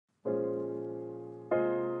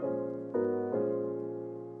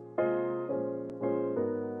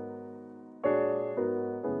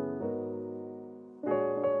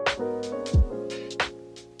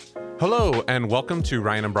Hello, and welcome to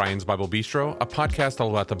Ryan and Brian's Bible Bistro, a podcast all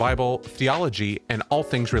about the Bible, theology, and all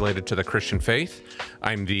things related to the Christian faith.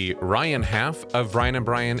 I'm the Ryan half of Ryan and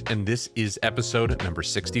Brian, and this is episode number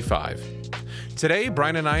 65. Today,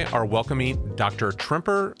 Brian and I are welcoming Dr.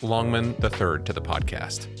 Tremper Longman III to the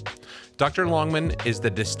podcast. Dr. Longman is the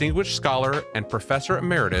Distinguished Scholar and Professor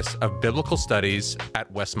Emeritus of Biblical Studies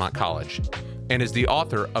at Wesmont College and is the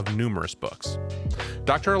author of numerous books.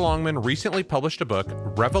 Dr. Longman recently published a book,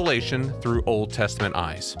 Revelation Through Old Testament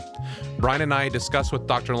Eyes. Brian and I discuss with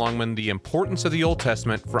Dr. Longman the importance of the Old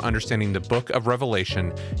Testament for understanding the book of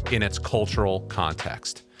Revelation in its cultural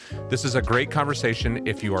context. This is a great conversation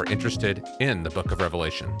if you are interested in the book of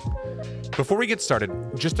Revelation. Before we get started,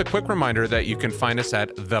 just a quick reminder that you can find us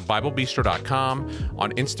at thebiblebistro.com,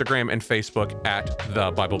 on Instagram and Facebook at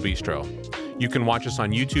The Bible Bistro. You can watch us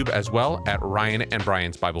on YouTube as well at Ryan and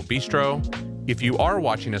Brian's Bible Bistro. If you are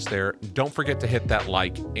watching us there, don't forget to hit that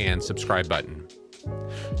like and subscribe button.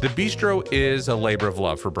 The Bistro is a labor of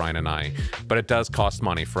love for Brian and I, but it does cost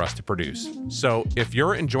money for us to produce. So if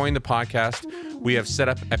you're enjoying the podcast, we have set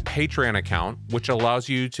up a Patreon account, which allows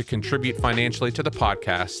you to contribute financially to the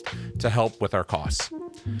podcast to help with our costs.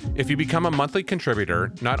 If you become a monthly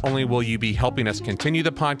contributor, not only will you be helping us continue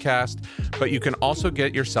the podcast, but you can also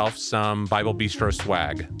get yourself some Bible Bistro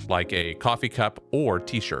swag, like a coffee cup or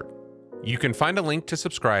t-shirt. You can find a link to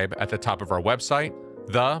subscribe at the top of our website,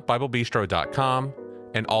 thebiblebistro.com,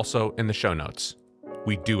 and also in the show notes.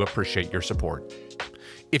 We do appreciate your support.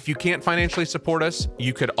 If you can't financially support us,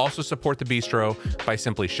 you could also support the Bistro by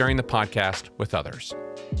simply sharing the podcast with others.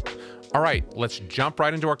 All right, let's jump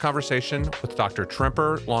right into our conversation with Dr.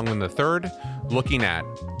 Tremper Longman III, looking at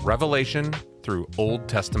Revelation through Old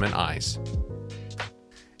Testament eyes.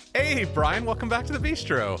 Hey, Brian, welcome back to the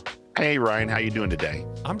Bistro. Hey, Ryan, how you doing today?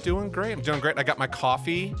 I'm doing great. I got my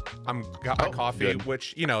coffee. Good.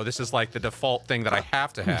 Which, you know, this is like the default thing that I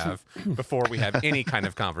have to have before we have any kind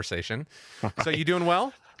of conversation. So you doing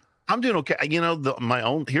well? I'm doing okay. You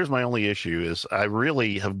know, here's my only issue is I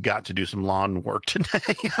really have got to do some lawn work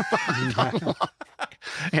today.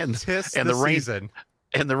 and the rain season.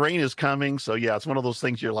 And the rain is coming. So yeah, it's one of those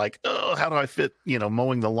things you're like, oh, how do I fit,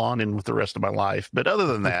 mowing the lawn in with the rest of my life? But other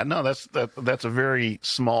than that, no, that's a very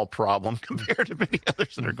small problem compared to many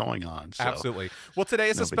others that are going on. So, absolutely. Well, today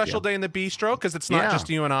is a special day in the Bistro because it's not just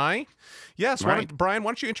you and I. Yes. Right. Brian, why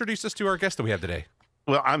don't you introduce us to our guest that we have today?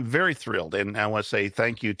 Well, I'm very thrilled, and I want to say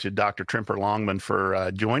thank you to Dr. Tremper Longman for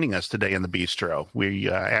joining us today in the Bistro. We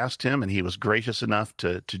asked him, and he was gracious enough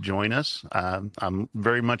to join us. I'm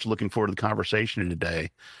very much looking forward to the conversation today.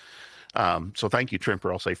 So thank you,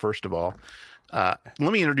 Tremper, I'll say first of all. Let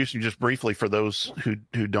me introduce you just briefly for those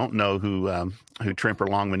who don't know who Tremper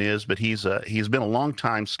Longman is, but he's been a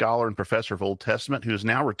longtime scholar and professor of Old Testament who is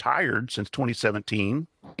now retired since 2017.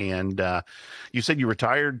 And you said you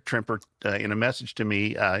retired, Tremper, in a message to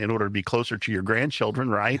me in order to be closer to your grandchildren,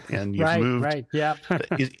 right? And you've moved. Right, yeah.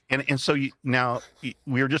 and so we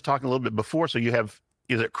were just talking a little bit before, so you have,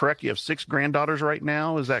 is it correct? You have 6 granddaughters right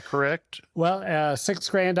now. Is that correct? Well, 6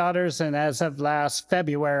 granddaughters, and as of last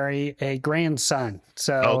February, a grandson.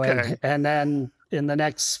 So, okay. and then in the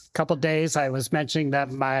next couple of days, I was mentioning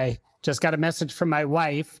that just got a message from my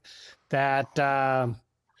wife that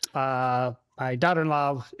my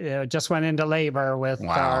daughter-in-law just went into labor with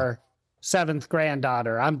our 7th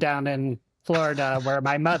granddaughter. I'm down in Florida where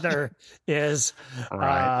my mother is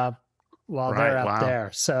while they're up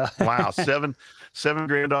there. So wow, seven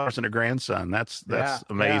granddaughters and a grandson. That's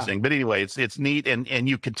amazing. Yeah. But anyway, it's neat. And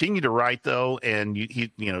you continue to write though. And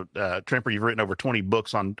Tremper, you've written over 20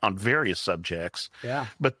 books on various subjects. Yeah.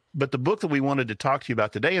 But the book that we wanted to talk to you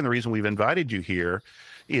about today, and the reason we've invited you here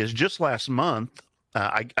is just last month.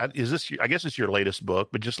 I guess it's your latest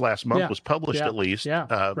book, but just last month was published at least.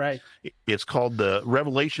 Yeah, right. It's called The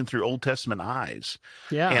Revelation Through Old Testament Eyes.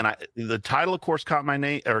 Yeah. And the title, of course, caught my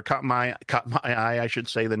eye, I should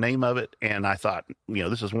say, the name of it. And I thought,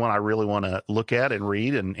 this is one I really want to look at and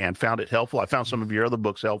read and found it helpful. I found some of your other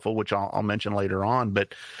books helpful, which I'll mention later on,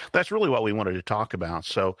 but that's really what we wanted to talk about.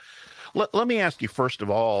 So let me ask you, first of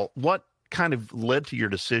all, what kind of led to your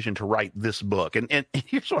decision to write this book? And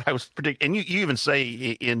here's what I was predicting. And you even say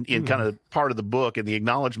in kind of part of the book in the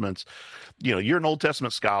acknowledgments, you're an Old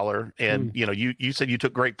Testament scholar, and you said you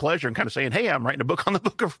took great pleasure in kind of saying, hey, I'm writing a book on the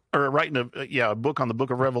book of, or writing a book on the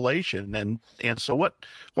book of Revelation. And so what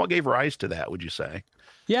gave rise to that, would you say?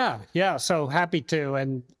 Yeah. So happy to.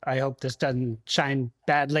 And I hope this doesn't shine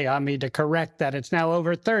badly on me to correct that it's now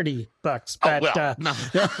over 30 books. But, no.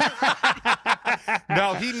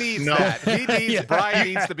 No, he needs that. He needs Brian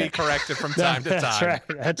needs to be corrected from time to time.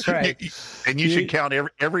 That's right. And you should count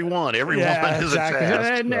every one. Every one is exactly. a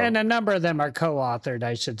task. And a number of them are co-authored,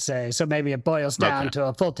 I should say. So maybe it boils down to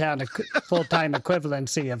a full-time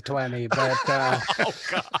equivalency of 20. But oh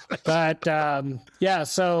God. Yeah.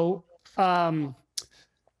 So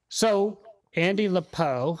Andy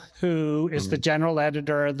Lapeau, who is the general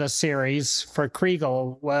editor of the series for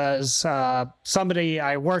Kriegel, was somebody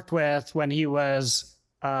I worked with when he was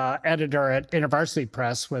editor at InterVarsity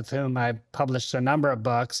Press, with whom I published a number of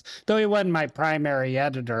books. Though he wasn't my primary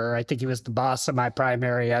editor, I think he was the boss of my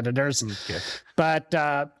primary editors. Okay. But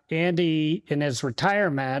Andy, in his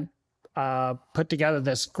retirement, put together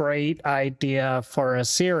this great idea for a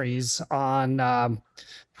series on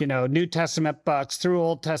New Testament books through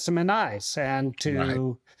Old Testament eyes, and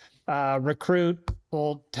to recruit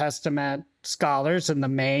Old Testament scholars in the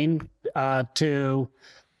main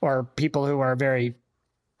or people who are very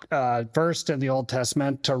versed in the Old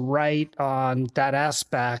Testament to write on that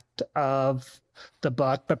aspect of the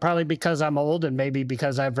book. But probably because I'm old and maybe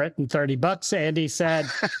because I've written 30 books, Andy said,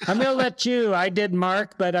 I'm going to let you, I did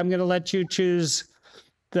Mark, but I'm going to let you choose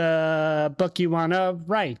the book you want to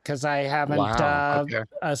write, because I haven't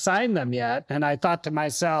assigned them yet. And I thought to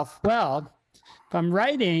myself, well, if I'm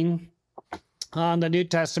writing on the New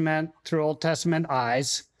Testament through Old Testament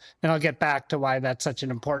eyes, and I'll get back to why that's such an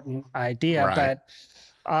important idea, but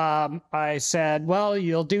I said, well,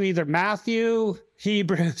 you'll do either Matthew,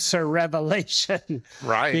 Hebrews, or Revelation,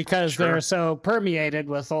 because they're so permeated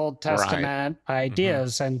with Old Testament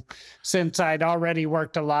ideas. And since I'd already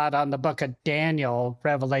worked a lot on the book of Daniel,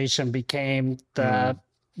 Revelation became the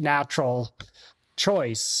natural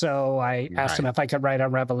choice. So I asked him if I could write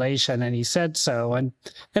on Revelation, and he said so. And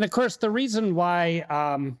of course, the reason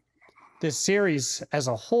why this series as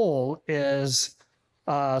a whole is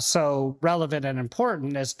so relevant and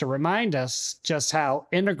important is to remind us just how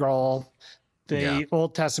integral the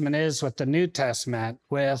Old Testament is with the New Testament,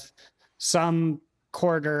 with some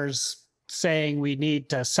quarters saying we need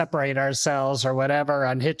to separate ourselves or whatever,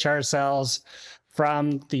 unhitch ourselves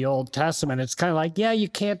from the Old Testament. It's kind of like, you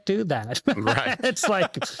can't do that. It's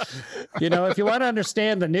like, if you want to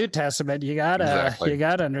understand the New Testament, you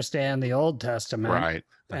gotta understand the Old Testament.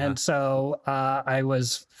 And so I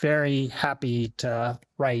was very happy to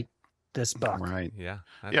write this book. Yeah,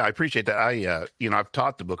 I appreciate that. I've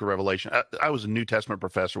taught the book of Revelation. I was a New Testament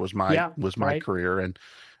professor, was my career,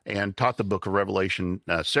 and taught the book of Revelation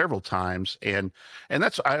several times. And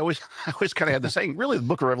that's, I always kind of had the saying, really, the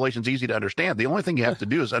book of Revelation is easy to understand. The only thing you have to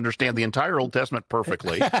do is understand the entire Old Testament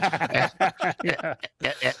perfectly.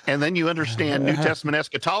 And then you understand New Testament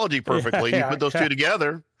eschatology perfectly. You put those two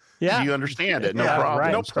together. You understand it. No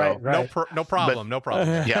problem. No problem.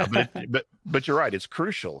 But you're right. It's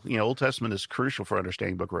crucial. Old Testament is crucial for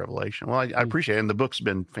understanding the book of Revelation. Well, I appreciate it. And the book's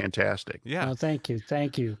been fantastic. Yeah. Oh, thank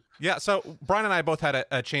you. Yeah. So Brian and I both had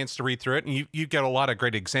a chance to read through it, and you get a lot of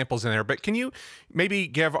great examples in there. But can you maybe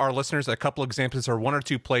give our listeners a couple examples or one or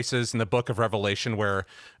two places in the book of Revelation where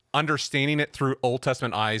understanding it through Old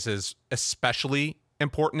Testament eyes is especially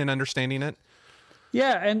important in understanding it?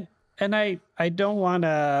 Yeah. And I don't want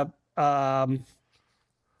to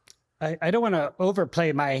I don't want to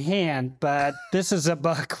overplay my hand, but this is a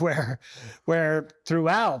book where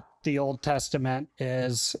throughout the Old Testament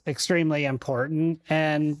is extremely important,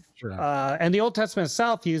 and the Old Testament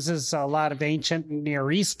itself uses a lot of ancient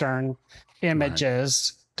Near Eastern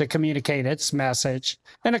images to communicate its message.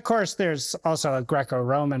 And of course, there's also a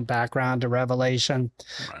Greco-Roman background to Revelation.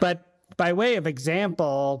 But by way of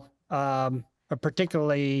example, a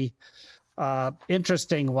particularly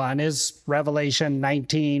interesting one is Revelation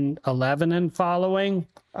 19:11 and following,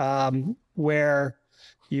 where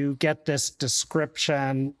you get this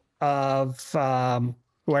description of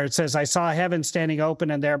where it says, I saw heaven standing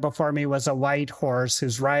open, and there before me was a white horse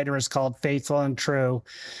whose rider is called Faithful and True.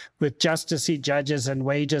 With justice he judges and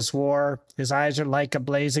wages war. His eyes are like a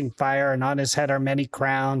blazing fire, and on his head are many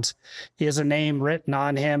crowns. He has a name written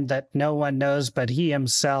on him that no one knows but he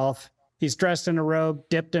himself. He's dressed in a robe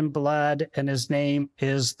dipped in blood, and his name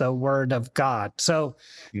is the Word of God. So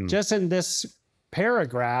just in this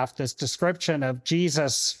paragraph, this description of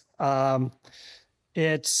Jesus,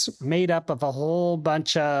 it's made up of a whole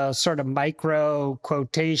bunch of sort of micro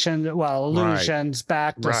quotations, allusions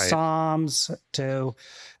back to Psalms, to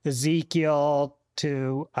Ezekiel,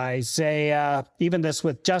 to Isaiah, even this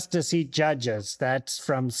with justice he judges. That's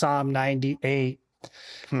from Psalm 98.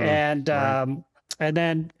 And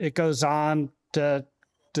then it goes on to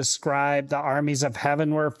describe the armies of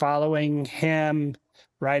heaven were following him.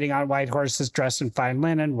 riding on white horses, dressed in fine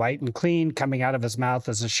linen, white and clean. Coming out of his mouth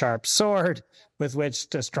is a sharp sword with which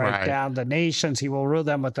to strike down the nations. He will rule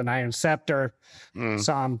them with an iron scepter.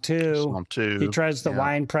 Psalm 2. Psalm 2. He treads the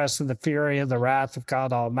winepress of the fury of the wrath of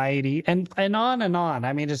God Almighty. And on and on.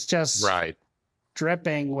 I mean, it's just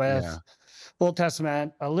dripping with Old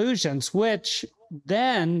Testament allusions, which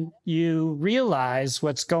then you realize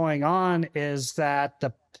what's going on is that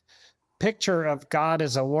the picture of God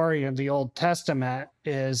as a warrior in the Old Testament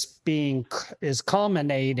is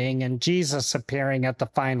culminating in Jesus appearing at the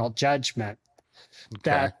final judgment.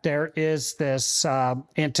 That there is this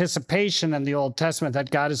anticipation in the Old Testament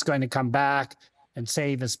that God is going to come back and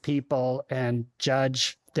save his people and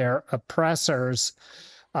judge their oppressors.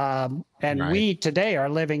 And we today are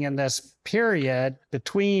living in this period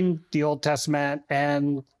between the Old Testament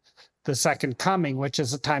and the second coming, which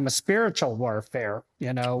is a time of spiritual warfare,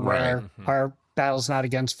 where our battle's not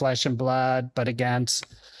against flesh and blood, but against,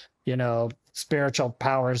 spiritual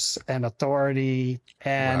powers and authority.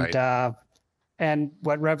 And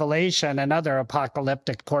what Revelation and other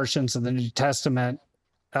apocalyptic portions of the New Testament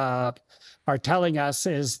are telling us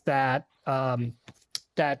is that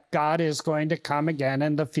that God is going to come again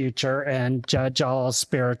in the future and judge all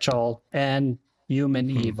spiritual and human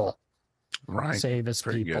evil. Save his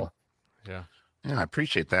people. Good. Yeah, I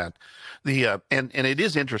appreciate that. And it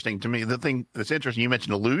is interesting to me. The thing that's interesting, you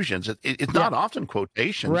mentioned allusions. It's not often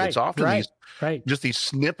quotations. It's often just these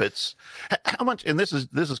snippets. How much? And this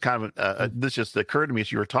is kind of this just occurred to me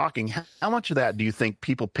as you were talking. How much of that do you think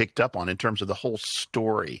people picked up on in terms of the whole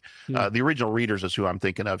story? The original readers is who I'm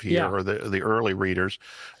thinking of here, or the early readers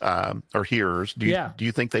or hearers. Do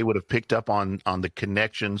you think they would have picked up on the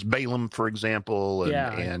connections? Balaam, for example,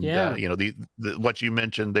 and the what you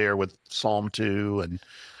mentioned there with Psalm 2. And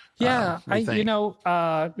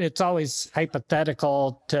it's always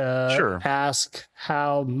hypothetical to ask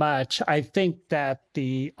how much. I think that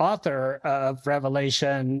the author of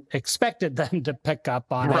Revelation expected them to pick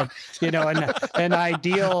up on it. An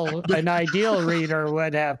ideal reader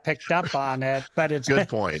would have picked up on it, but it's good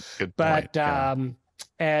point.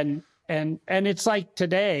 And it's like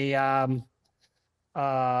today. And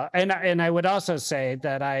I would also say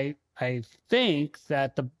that I think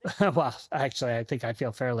that I think I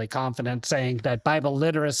feel fairly confident saying that Bible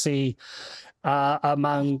literacy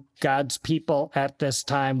among God's people at this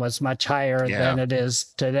time was much higher than it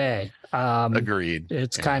is today. Agreed.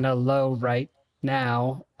 It's kind of low right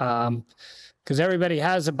now because everybody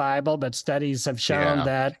has a Bible, but studies have shown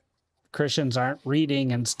that Christians aren't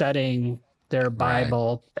reading and studying their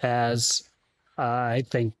Bible as I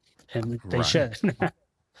think they should.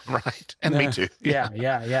 Right. And me too.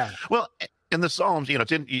 Yeah. Well, in the Psalms, you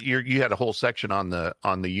had a whole section on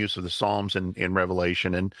the use of the Psalms in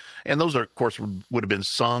Revelation, and those are, of course, would have been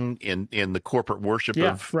sung in the corporate worship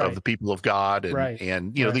of the people of God,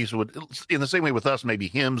 and these would, in the same way with us, maybe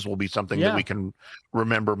hymns will be something that we can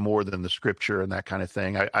remember more than the scripture and that kind of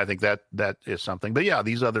thing. I think that is something. But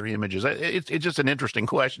these other images, it's just an interesting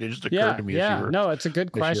question. It just occurred to me. No, it's a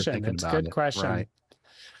good question. It's a good question. Right.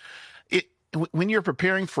 When you're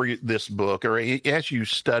preparing for this book, or as you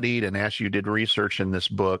studied and as you did research in this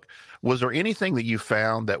book, was there anything that you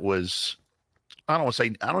found that was, I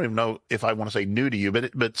don't even know if I want to say new to you,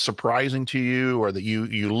 but surprising to you, or that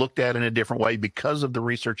you looked at in a different way because of the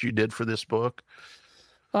research you did for this book?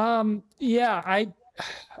 In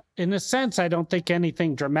a sense, I don't think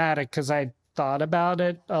anything dramatic, because I thought about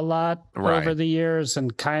it a lot over the years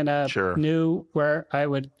and kind of knew where I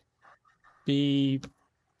would be.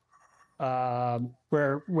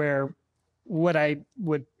 Where what I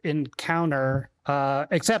would encounter,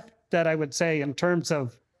 except that I would say in terms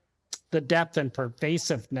of the depth and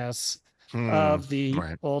pervasiveness of the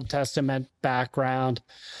Old Testament background,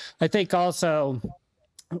 I think also,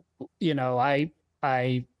 I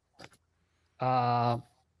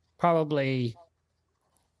probably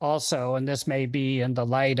also, and this may be in the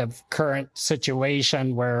light of current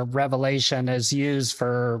situation where Revelation is used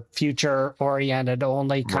for future-oriented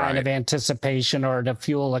only kind of anticipation, or to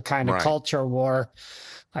fuel a kind of culture war,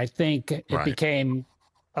 I think it became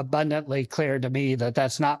abundantly clear to me that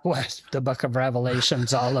that's not what the book of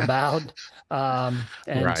Revelation's all about. And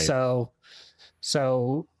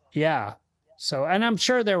I'm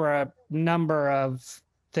sure there were a number of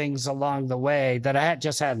things along the way that I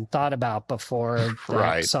hadn't thought about before.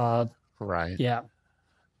 Yeah.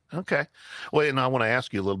 Okay. Well, and I want to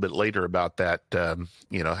ask you a little bit later about that.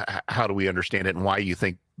 How do we understand it, and why you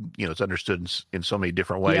think it's understood in so many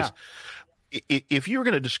different ways? if you were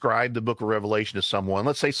going to describe the book of Revelation to someone,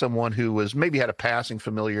 let's say someone who was maybe had a passing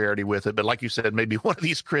familiarity with it, but like you said, maybe one of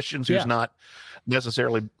these Christians who's not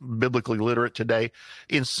necessarily biblically literate today,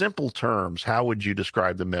 in simple terms, how would you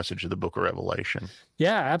describe the message of the book of Revelation?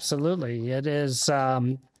 Yeah, absolutely. It is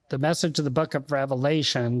the message of the book of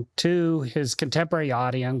Revelation to his contemporary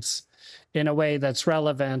audience in a way that's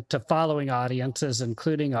relevant to following audiences,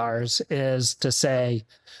 including ours, is to say,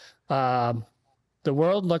 the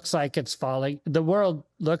world looks like it's falling. The world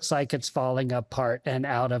looks like it's falling apart and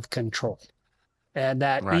out of control, and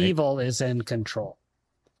that evil is in control.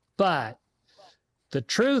 But the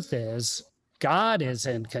truth is, God is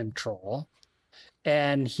in control,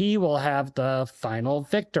 and He will have the final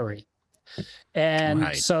victory.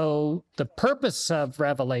 And so the purpose of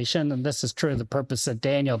Revelation, and this is true of the purpose of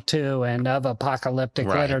Daniel too, and of apocalyptic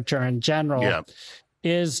literature in general,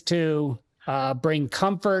 is to bring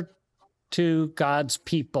comfort to God's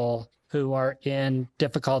people who are in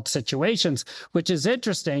difficult situations, which is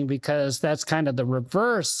interesting because that's kind of the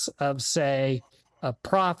reverse of, say, a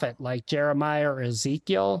prophet like Jeremiah or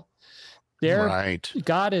Ezekiel.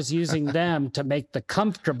 God is using them to make the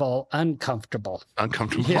comfortable uncomfortable.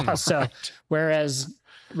 Yeah. So whereas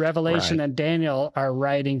Revelation and Daniel are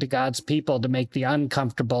writing to God's people to make the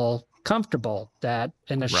uncomfortable comfortable, that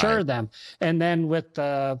and assure them. And then with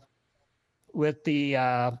the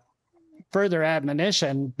further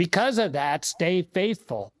admonition, because of that, stay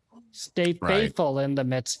faithful. Stay faithful in the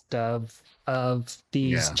midst of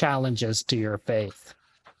these challenges to your faith.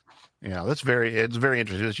 Yeah, it's very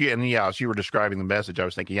interesting. As you were describing the message, I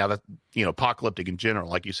was thinking, that, apocalyptic in general,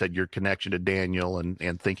 like you said, your connection to Daniel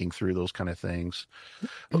and thinking through those kind of things.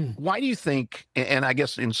 Why do you think, and I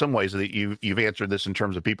guess in some ways that you've answered this in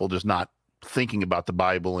terms of people just not thinking about the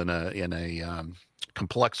Bible in a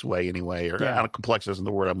complex way anyway, or complex isn't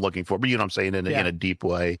the word I'm looking for, but you know what I'm saying, in a deep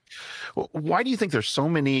way. Why do you think there's so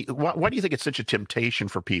many, why do you think it's such a temptation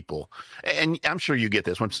for people? And I'm sure you get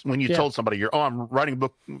this when you told somebody I'm writing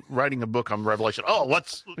a book on Revelation. Oh,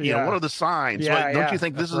 what are the signs? Don't you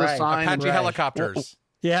think this is a sign? Apache helicopters.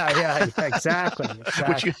 Exactly.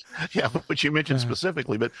 Which you mentioned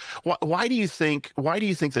specifically, but why do you think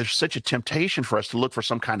there's such a temptation for us to look for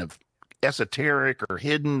some kind of esoteric or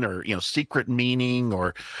hidden or secret meaning,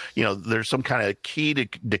 or there's some kind of key to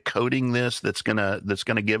decoding this that's gonna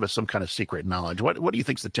give us some kind of secret knowledge? What do you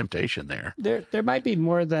think's the temptation there? There might be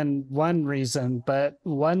more than one reason, but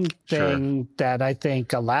one thing that I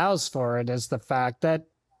think allows for it is the fact that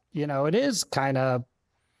it is kind of,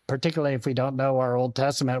 particularly if we don't know our Old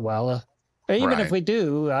Testament well, even if we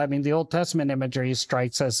do, I mean, the Old Testament imagery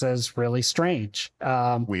strikes us as really strange,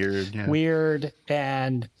 weird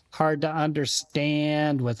and hard to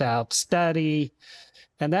understand without study.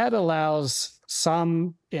 And that allows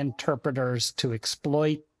some interpreters to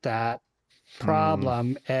exploit that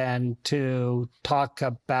problem and to talk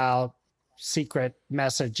about secret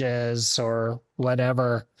messages or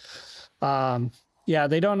whatever.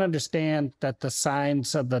 They don't understand that the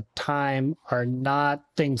signs of the time are not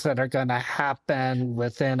things that are going to happen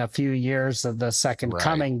within a few years of the second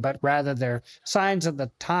coming, but rather they're signs of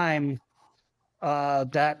the time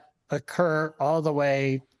that occur all the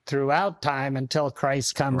way throughout time until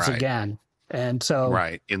Christ comes again. And so,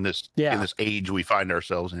 in this age we find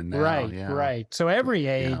ourselves in now. So every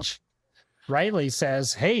age rightly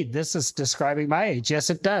says, hey, this is describing my age. Yes,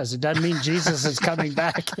 it does. It doesn't mean Jesus is coming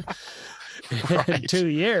back in 2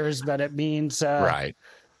 years, but it means,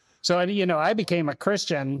 So, I became a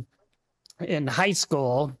Christian in high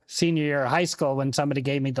school, senior year of high school, when somebody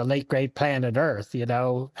gave me the late great Planet Earth,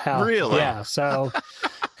 how really? Yeah. So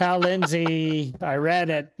Hal Lindsey, I read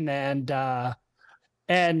it, and how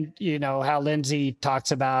Lindsey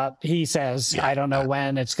talks about, he says, I don't know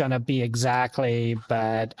when it's going to be exactly,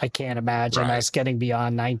 but I can't imagine us getting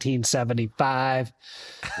beyond 1975.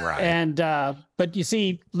 And, but you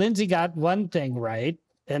see, Lindsey got one thing right,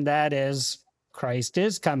 and that is Christ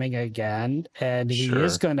is coming again, and he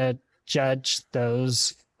is going to judge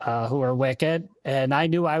those who are wicked. And I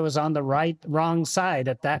knew I was on the wrong side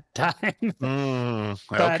at that time. But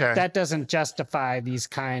that doesn't justify these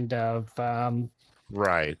kind of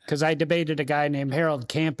because I debated a guy named Harold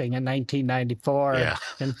Camping in 1994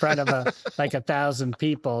 in front of 1,000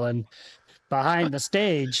 people, and behind the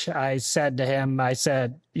stage I said to him,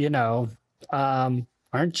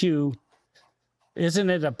 isn't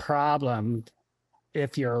it a problem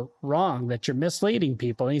if you're wrong, that you're misleading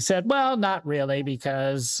people? And he said, well, not really,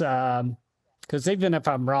 because even if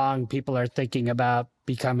I'm wrong, people are thinking about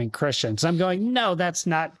becoming Christians. I'm going, no, that's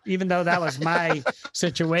not, even though that was my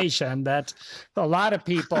situation, that a lot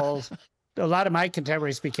of my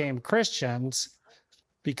contemporaries became Christians,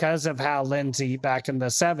 because of Hal Lindsey back in the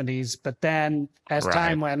 70s. But then as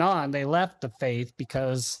time went on, they left the faith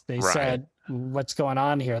because they said, what's going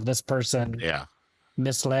on here? This person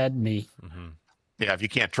misled me. Mm-hmm. Yeah, if you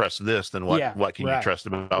can't trust this, then what can you trust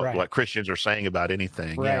about what Christians are saying about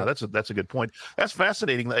anything? Yeah, that's a good point. That's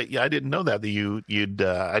fascinating. I didn't know that you'd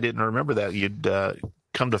I didn't remember that you'd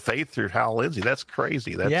come to faith through Hal Lindsey. That's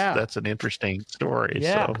crazy. That's an interesting story.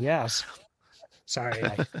 Yeah. So. Yes. Sorry,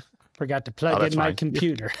 I forgot to plug in my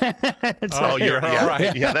computer. You're all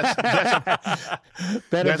right. Yeah,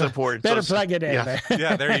 that's important. Better plug it in.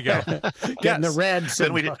 Yeah, there you go. Getting the red.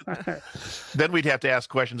 Then we'd have to ask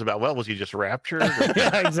questions about, well, was he just raptured?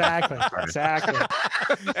 Yeah, exactly.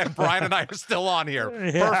 And Brian and I are still on here.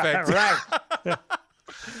 Perfect. Right.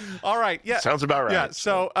 All right. Yeah. Sounds about right. Yeah.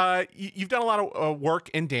 So you've done a lot of work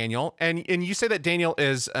in Daniel, and you say that Daniel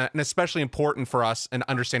is an especially important for us in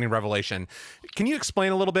understanding Revelation. Can you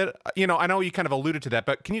explain a little bit? I know you kind of alluded to that,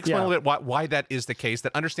 but can you explain a little bit why that is the case,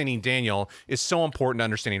 that understanding Daniel is so important to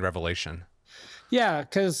understanding Revelation? Yeah,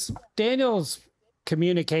 because Daniel's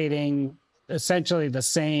communicating essentially the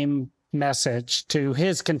same message to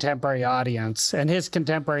his contemporary audience, and his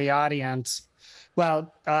contemporary audience,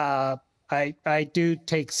 I do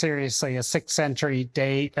take seriously a 6th century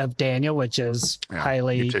date of Daniel, which is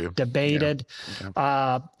highly debated,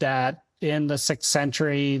 that in the 6th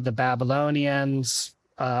century, the Babylonians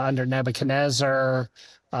under Nebuchadnezzar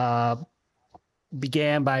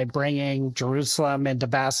began by bringing Jerusalem into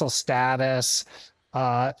vassal status,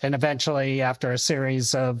 and eventually, after a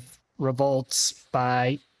series of revolts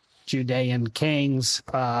by Judean kings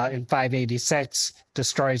in 586,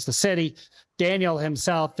 destroys the city. Daniel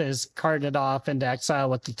himself is carted off into exile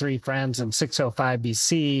with the 3 friends in 605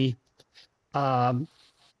 BC,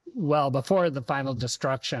 well before the final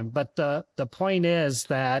destruction. But the point is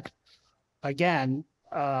that, again,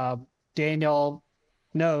 Daniel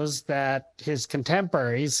knows that his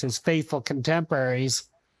contemporaries, his faithful contemporaries,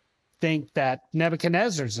 think that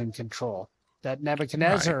Nebuchadnezzar's in control, that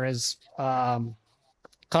Nebuchadnezzar is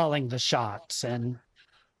calling the shots, and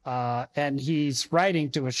he's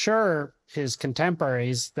writing to assure his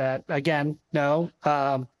contemporaries that, again, no,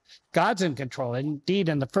 God's in control. Indeed,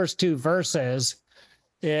 in the first 2 verses,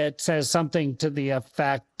 it says something to the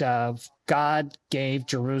effect of God gave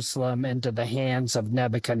Jerusalem into the hands of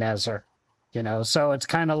Nebuchadnezzar. So it's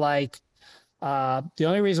kind of like the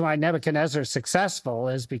only reason why Nebuchadnezzar is successful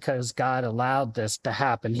is because God allowed this to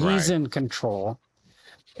happen. He's in control.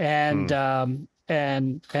 And then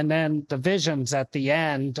the visions at the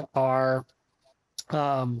end are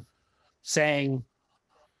saying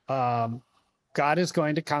God is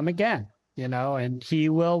going to come again, and he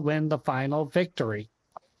will win the final victory,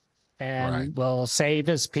 and will save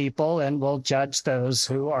his people, and will judge those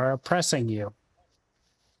who are oppressing you.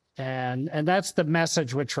 And that's the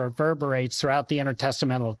message which reverberates throughout the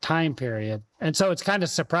intertestamental time period. And so it's kind of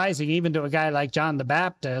surprising, even to a guy like John the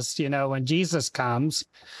Baptist, when Jesus comes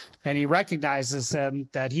and he recognizes him,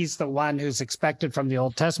 that he's the one who's expected from the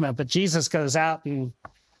Old Testament. But Jesus goes out and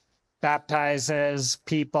baptizes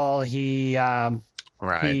people. He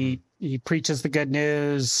preaches the good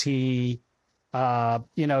news. He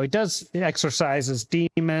does exorcises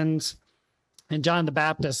demons. And John the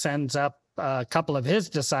Baptist sends up a couple of his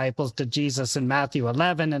disciples to Jesus in Matthew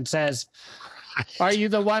 11 and says, "Are you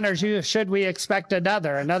the one, or should we expect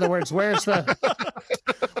another?" In other words, where's the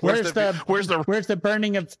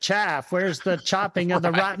burning of chaff? Where's the chopping of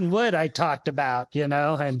the rotten wood I talked about?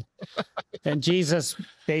 And Jesus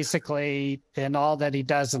basically, in all that he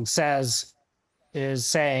does and says, is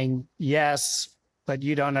saying, yes, but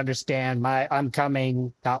you don't understand. I'm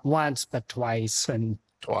coming not once but twice. And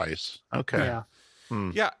twice. Okay. Yeah.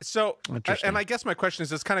 Yeah. So, and I guess my question is,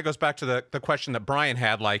 this kind of goes back to the question that Brian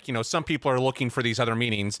had, like, some people are looking for these other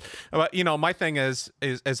meanings. But, my thing is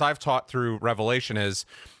as I've taught through Revelation is,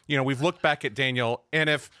 we've looked back at Daniel, and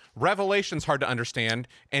if Revelation's hard to understand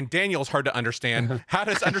and Daniel's hard to understand, how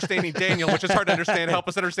does understanding Daniel, which is hard to understand, help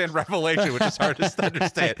us understand Revelation, which is hard to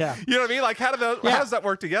understand? Yeah. You know what I mean? Like, how does that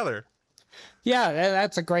work together? Yeah,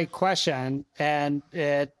 that's a great question. And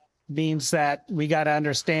it means that we got to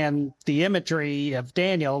understand the imagery of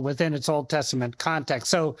Daniel within its Old Testament context.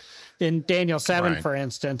 So in Daniel 7, for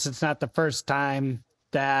instance, it's not the first time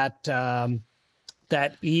that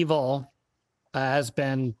that evil has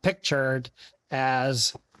been pictured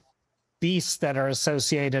as beasts that are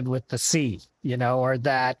associated with the sea, or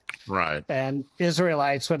that, and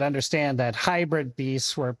Israelites would understand that hybrid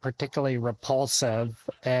beasts were particularly repulsive,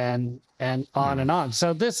 and on and on.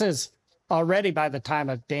 So this is already, by the time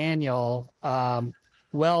of Daniel,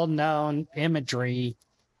 well-known imagery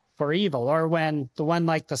for evil. Or when the one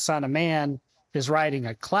like the Son of Man is riding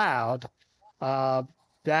a cloud,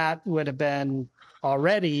 that would have been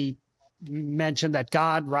already mentioned that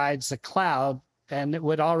God rides the cloud, and it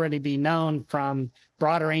would already be known from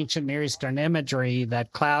broader ancient Near Eastern imagery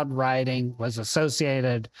that cloud riding was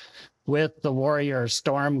associated with the warrior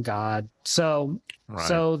storm god. So, Right.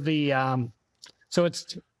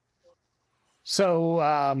 so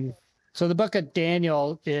the book of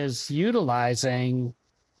Daniel is utilizing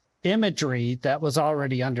imagery that was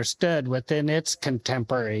already understood within its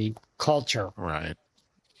contemporary culture. Right.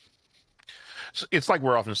 It's like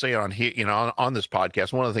we're often saying on here, on this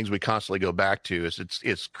podcast, one of the things we constantly go back to is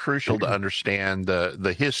it's crucial to understand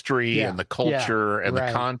the history and the culture and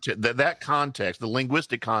the content, that context, the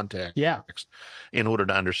linguistic context, in order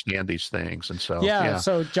to understand these things. And so,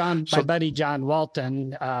 so my buddy John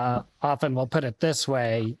Walton often will put it this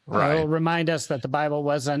way. He'll remind us that the Bible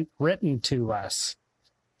wasn't written to us.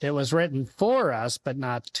 It was written for us, but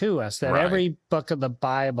not to us. That every book of the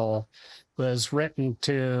Bible was written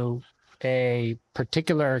to a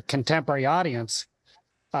particular contemporary audience.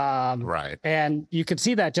 And you could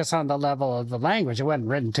see that just on the level of the language. It wasn't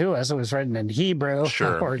written to us. It was written in Hebrew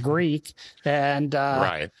or Greek. And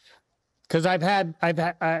because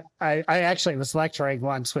I actually was lecturing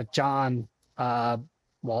once with John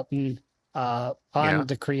Walton on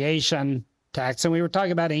the creation text, and we were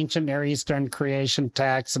talking about ancient Near Eastern creation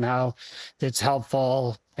text and how it's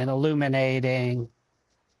helpful and illuminating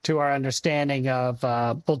to our understanding of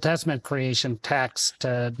Old Testament creation text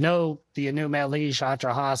to know the Enuma Elish,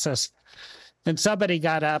 Atrahasis. And somebody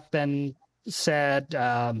got up and said,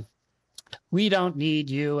 we don't need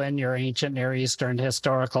you and your ancient Near Eastern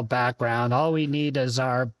historical background. All we need is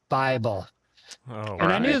our Bible.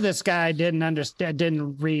 I knew this guy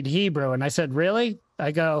didn't read Hebrew. And I said, really?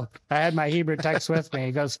 I had my Hebrew text with me.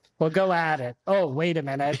 He goes, well, go at it. Oh, wait a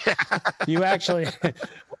minute. You actually,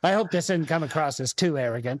 I hope this didn't come across as too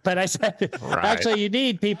arrogant, but I said, actually, you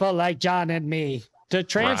need people like John and me to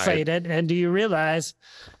translate it. And do you realize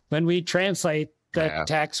when we translate the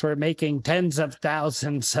text, we're making tens of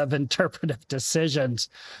thousands of interpretive decisions.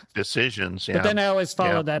 But then I always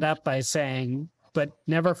follow that up by saying, but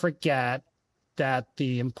never forget that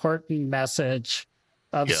the important message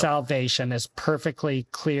of salvation is perfectly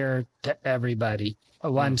clear to everybody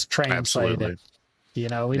once translated.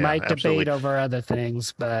 Absolutely. We might debate over other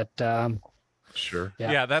things, but sure.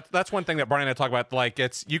 That's one thing that Brian and I talk about. Like,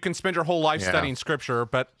 you can spend your whole life studying scripture,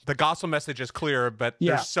 but the gospel message is clear, but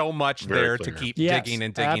there's so much there to keep digging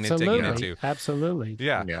and digging and digging into. Absolutely.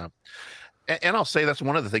 Yeah. And I'll say that's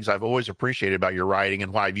one of the things I've always appreciated about your writing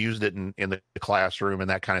and why I've used it in the classroom and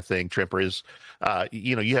that kind of thing, Tremper, is,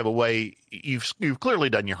 you have a way, you've clearly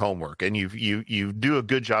done your homework, and you do a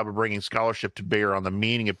good job of bringing scholarship to bear on the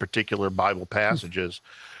meaning of particular Bible passages.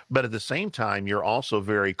 But at the same time, you're also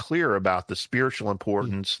very clear about the spiritual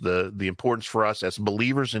importance, the importance for us as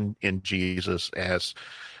believers in Jesus, as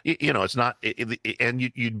it's not,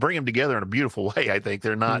 and you bring them together in a beautiful way. I think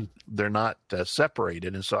they're not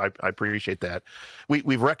separated, and so I appreciate that.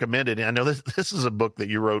 We've recommended, and I know this is a book that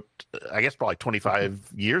you wrote, I guess probably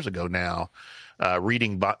 25 years ago now,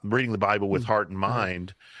 reading the Bible with heart and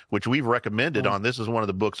mind, which we've recommended on. This is one of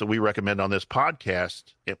the books that we recommend on this podcast,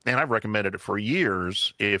 and I've recommended it for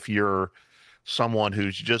years. If you're someone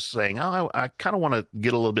who's just saying, "Oh, I kind of want to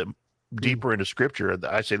get a little bit deeper into Scripture,"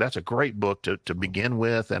 I say that's a great book to begin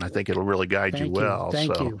with, and I think it'll really guide you well.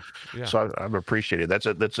 Thank you. Yeah. So I've appreciated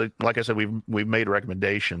it. That's a like I said, we've made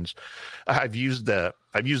recommendations. I've used the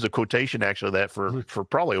quotation actually of that for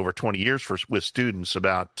probably over 20 years with students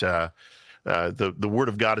about. The Word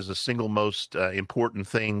of God is the single most important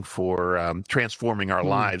thing for transforming our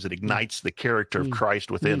lives. It ignites the character of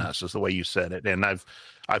Christ within us, is the way you said it. And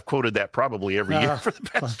I've quoted that probably every year for the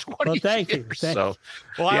past 20 years. Thank you. So,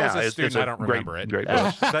 I was a student. I don't remember it. Great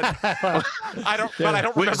book. I don't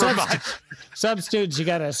remember much. Some students, you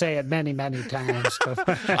got to say it many, many times.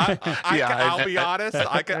 I'll be honest.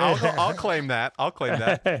 I'll claim that. I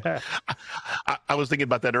was thinking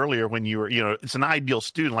about that earlier when you were, it's an ideal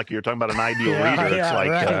student, like you were talking about an ideal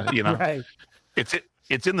reader. It's like,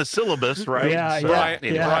 it's in the syllabus, right?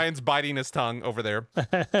 Brian's biting his tongue over there.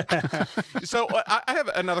 So I have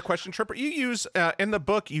another question, Tremper. You use in the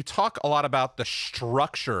book, you talk a lot about the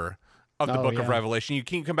structure of the book of Revelation. You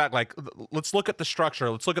can come back like, let's look at the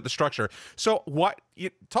structure. So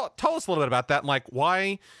tell us a little bit about that, and like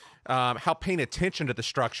why, how paying attention to the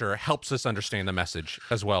structure helps us understand the message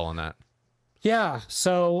as well on that. Yeah.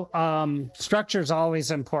 So structure is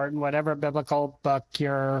always important, whatever biblical book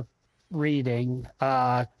you're reading,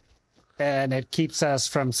 and it keeps us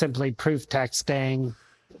from simply proof texting,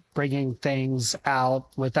 bringing things out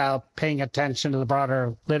without paying attention to the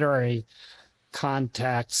broader literary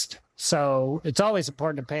context. So it's always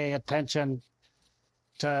important to pay attention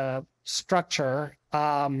to structure.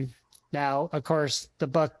 Now, of course, the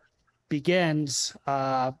book begins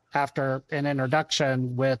after an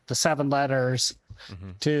introduction with the 7 letters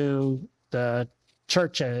to the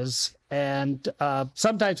churches. And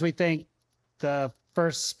sometimes we think the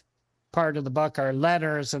first part of the book are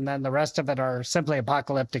letters and then the rest of it are simply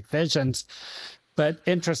apocalyptic visions. But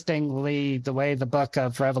interestingly, the way the book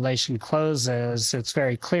of Revelation closes, it's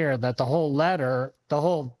very clear that the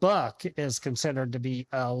whole book is considered to be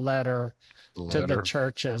a letter to the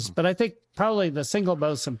churches. But I think probably the single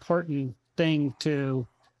most important thing to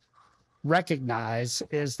recognize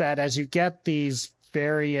is that as you get these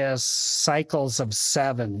various cycles of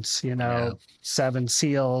sevens, 7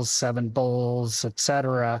 seals, 7 bowls,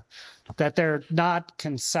 etc., that they're not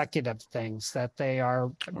consecutive things, that they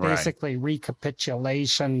are basically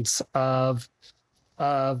recapitulations of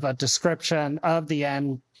a description of the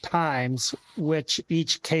end times, which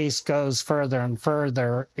each case goes further and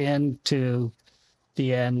further into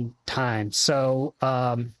the end times. So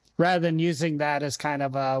rather than using that as kind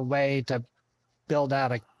of a way to build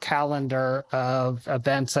out a calendar of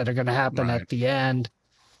events that are going to happen at the end,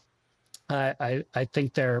 I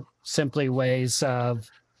think they're simply ways of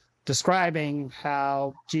describing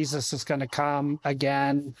how Jesus is going to come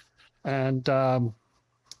again and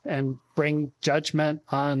bring judgment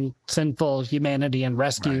on sinful humanity and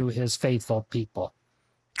rescue his faithful people.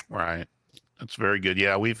 Right. That's very good.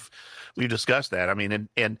 Yeah, we've discussed that. I mean,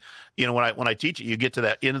 and when I teach it, you get to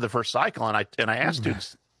that end of the first cycle, and I ask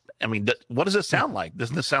students, I mean, what does it sound like?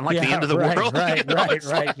 Doesn't it sound like the end of the world? Right.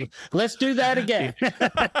 Like, let's do that again.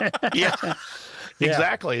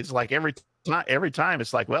 Exactly. It's like every time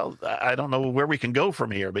it's like, well, I don't know where we can go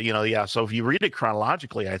from here, but so if you read it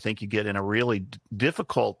chronologically, I think you get in a really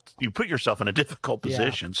you put yourself in a difficult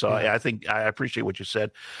position. So I think I appreciate what you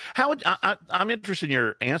said. I'm interested in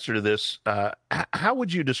your answer to this. How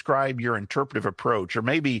would you describe your interpretive approach, or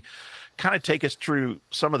maybe kind of take us through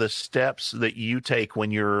some of the steps that you take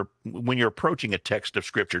when you're approaching a text of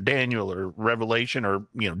Scripture, Daniel or Revelation or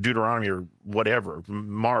Deuteronomy or whatever,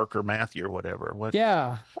 Mark or Matthew or whatever?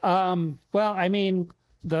 Well, I mean,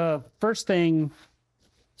 the first thing,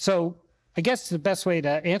 so I guess the best way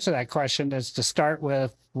to answer that question is to start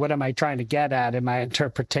with, what am I trying to get at in my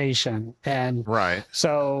interpretation? And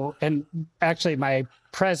so, and actually my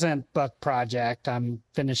present book project, I'm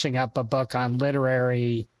finishing up a book on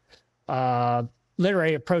literary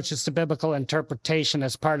approaches to biblical interpretation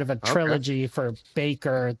as part of a trilogy for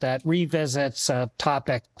Baker that revisits a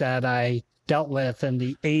topic that I dealt with in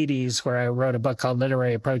the 80s, where I wrote a book called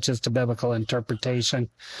Literary Approaches to Biblical Interpretation.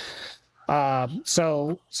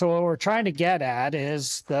 So what we're trying to get at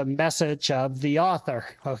is the message of the author.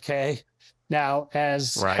 Okay. Now,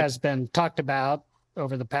 as has been talked about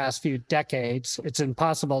over the past few decades, it's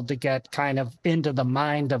impossible to get kind of into the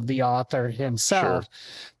mind of the author himself.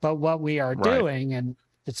 But what we are doing, and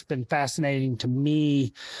it's been fascinating to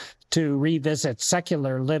me to revisit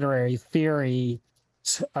secular literary theory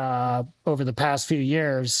over the past few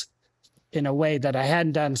years in a way that I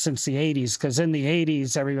hadn't done since the 80s, because in the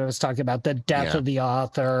 80s, everybody was talking about the death of the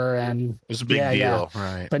author. And it was a big deal.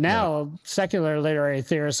 Right. But now secular literary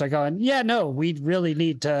theorists are going, no, we really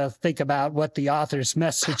need to think about what the author's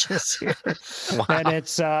message is here. And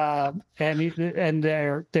it's, and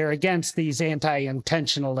they're against these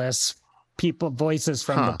anti-intentionalists, voices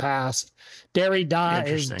from the past. Derrida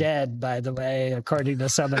is dead, by the way, according to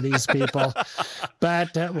some of these people.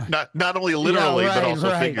 But not only literally, but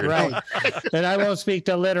also figuratively. And I won't speak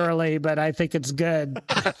to literally, but I think it's good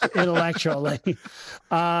intellectually.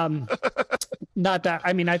 Not that,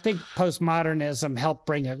 I mean, I think postmodernism helped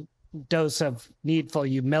bring a dose of needful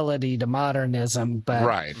humility to modernism.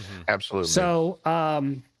 But absolutely. So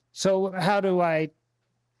how do I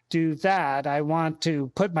do that? I want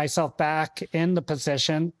to put myself back in the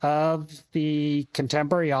position of the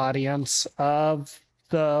contemporary audience, of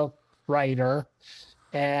the writer,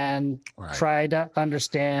 and try to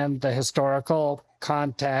understand the historical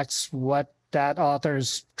context, what that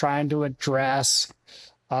author's trying to address.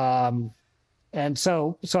 And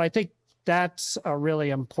so I think that's a really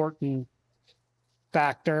important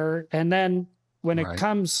factor. And then when it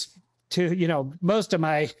comes to, most of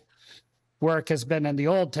my work has been in the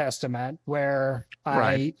Old Testament, where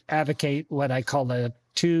I advocate what I call a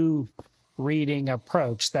two-reading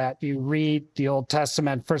approach, that you read the Old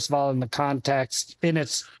Testament, first of all, in the context, in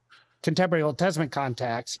its contemporary Old Testament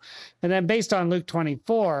context. And then based on Luke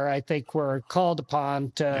 24, I think we're called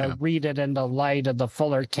upon to read it in the light of the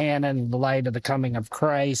fuller canon, the light of the coming of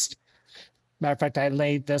Christ. Matter of fact, I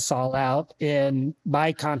laid this all out in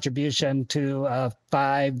my contribution to a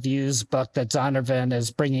 5 Views book that Zondervan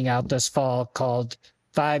is bringing out this fall called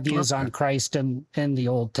 5 Views on Christ in the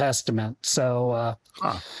Old Testament. So,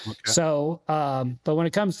 but when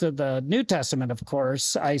it comes to the New Testament, of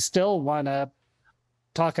course, I still want to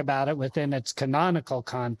talk about it within its canonical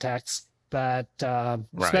context. But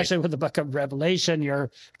especially with the book of Revelation,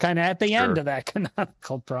 you're kind of at the end of that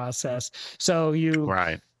canonical process. So you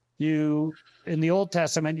in the Old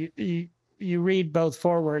Testament, you read both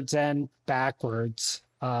forwards and backwards.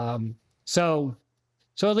 So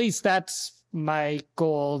at least that's my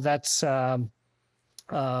goal. That's that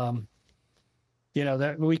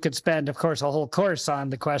we could spend, of course, a whole course on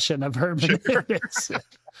the question of hermeneutics.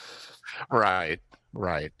 Right.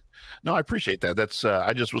 No, I appreciate that. That's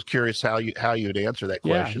I just was curious how you'd answer that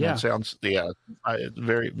question. It sounds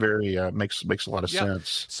very makes a lot of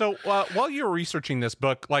sense. So while you were researching this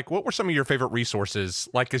book, like what were some of your favorite resources?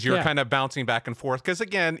 Like as you're kind of bouncing back and forth, because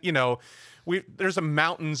again, there's a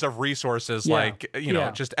mountains of resources, like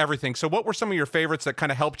just everything. So what were some of your favorites that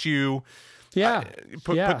kind of helped you?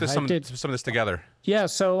 Put some of this together. Yeah.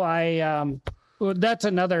 So that's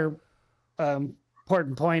another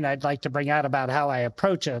important point I'd like to bring out about how I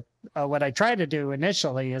approach it. What I try to do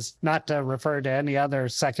initially is not to refer to any other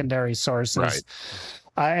secondary sources.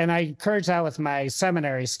 And I encourage that with my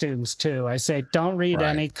seminary students too. I say, don't read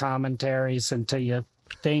any commentaries until you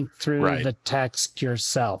think through the text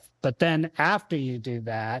yourself. But then after you do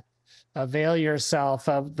that, avail yourself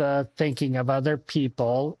of the thinking of other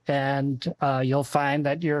people, and you'll find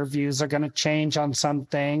that your views are going to change on some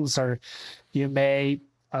things, or you may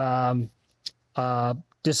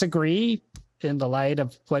disagree in the light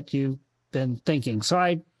of what you've been thinking. So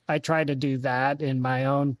I try to do that in my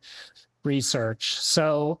own research.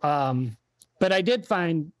 So, but I did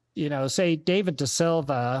find, say David Da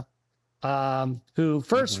Silva, who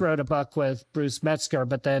first wrote a book with Bruce Metzger,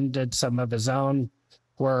 but then did some of his own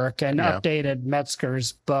work and updated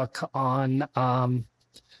Metzger's book on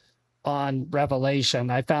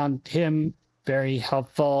Revelation. I found him very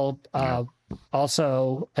helpful.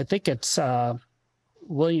 Also, I think it's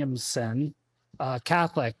Williamson, a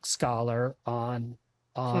Catholic scholar on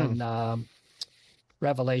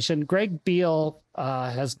Revelation. Greg Beale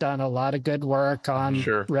has done a lot of good work on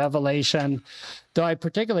Revelation, though I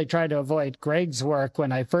particularly tried to avoid Greg's work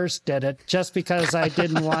when I first did it, just because I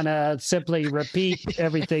didn't want to simply repeat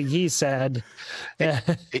everything he said.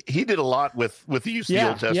 He did a lot with the use of the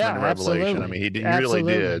Old Testament and Revelation. Absolutely. I mean, he really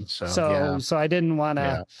did. So I didn't want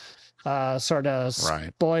to sort of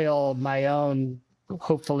spoil my own,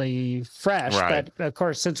 hopefully fresh. But of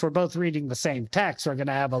course, since we're both reading the same text, we're going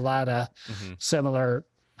to have a lot of similar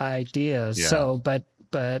ideas. So,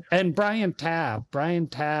 and Brian Tabb. You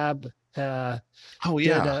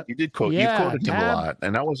did quote. You quoted him a lot,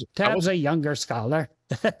 and Tabb's a younger scholar.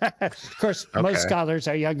 Of course, most scholars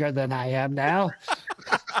are younger than I am now.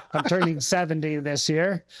 I'm turning 70 this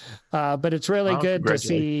year, but it's really good to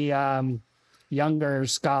see younger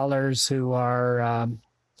scholars who are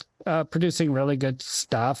producing really good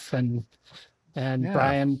stuff, and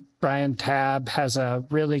Brian Tabb has a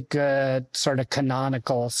really good sort of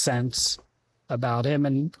canonical sense about him,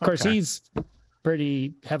 and of course he's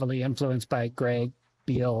pretty heavily influenced by Greg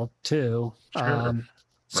Beale too. And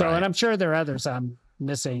I'm sure there are others I'm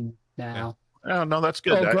missing now. Oh no, that's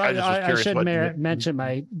good. I should mention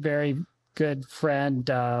my very good friend.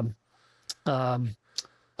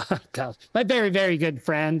 God, my very, very good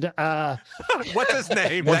friend. What's his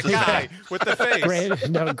name? That guy with the face.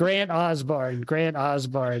 Grant Osborne. Grant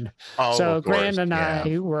Osborne. Oh, so Grant and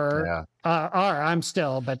I were, I'm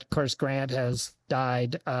still, but of course Grant has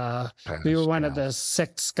died. We were one of the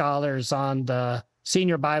 6 scholars on the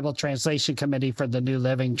Senior Bible Translation Committee for the New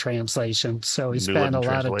Living Translation. So we spent a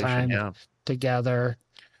lot of time together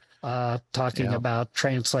talking about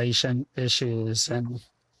translation issues. And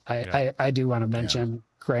I do want to mention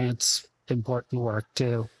Grant's important work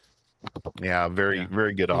too. Yeah,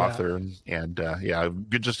 very good author, and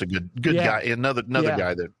just a good guy. Another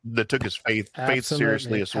guy that took his faith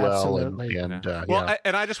seriously as well.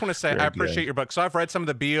 And I just want to say I appreciate your book. So I've read some of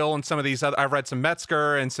the Beale and some of these other. I've read some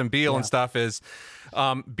Metzger and some Beale and stuff. Is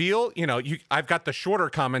Beale? I've got the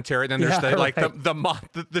shorter commentary. Then there's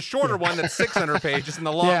the shorter one that's 600 pages and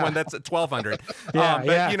the long one that's 1,200.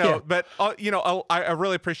 I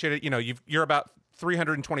really appreciate it. You're about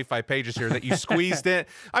 325 pages here that you squeezed in.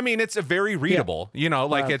 I mean, it's a very readable,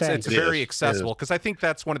 it's very accessible, because I think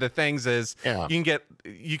that's one of the things is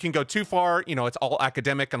you can go too far, it's all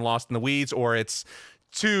academic and lost in the weeds, or it's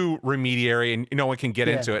too remediary and no one can get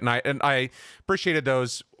into it. And I appreciated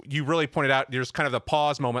those you really pointed out there's kind of the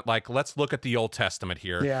pause moment, like, let's look at the Old Testament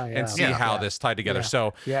here and see how this tied together.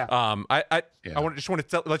 So I just wanted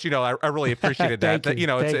to let you know, I really appreciated that. That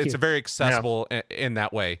it's a very accessible in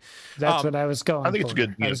that way. That's what I was going for. I think it's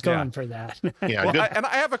good. I was going for that. And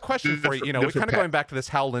I have a question for you. We're kind of going back to this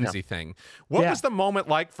Hal Lindsey thing. What was the moment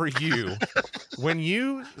like for you when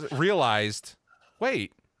you realized,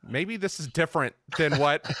 wait, maybe this is different than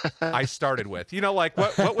what I started with? Like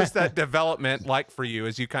what was that development like for you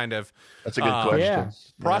as you kind of that's a good question.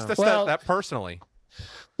 Process that personally?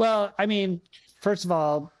 Well, I mean, first of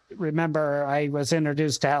all, remember I was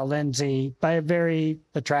introduced to Hal Lindsey by a very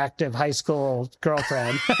attractive high school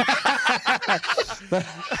girlfriend.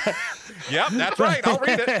 Yep, that's right. I'll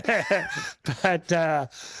read it.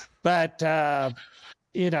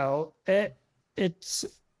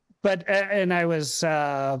 But and I was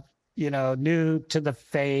new to the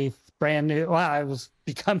faith, brand new. Well, I was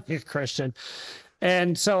becoming a Christian,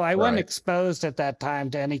 and so I wasn't exposed at that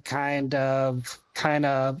time to any kind of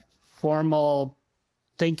formal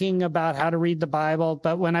thinking about how to read the Bible.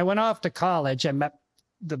 But when I went off to college, I met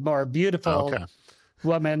the more beautiful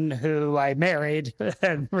woman who I married,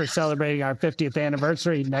 and we're celebrating our 50th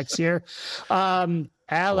anniversary next year.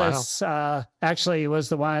 Alice actually was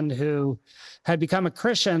the one who had become a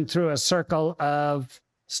Christian through a circle of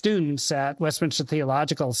students at Westminster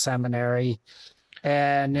Theological Seminary,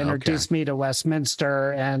 and introduced me to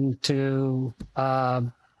Westminster and to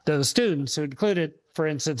those students, who included, for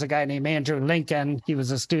instance, a guy named Andrew Lincoln. He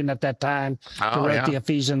was a student at that time who wrote the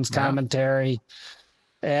Ephesians commentary,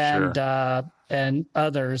 and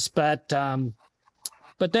others.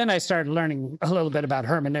 But then I started learning a little bit about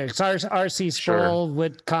hermeneutics. R.C. Sproul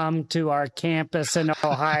would come to our campus in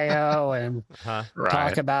Ohio and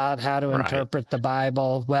talk about how to interpret the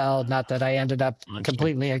Bible. Well, not that I ended up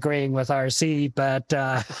completely agreeing with R.C., but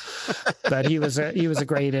he was a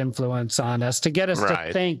great influence on us to get us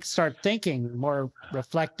to start thinking more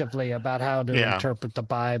reflectively about how to interpret the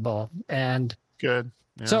Bible. And good.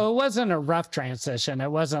 Yeah. So it wasn't a rough transition.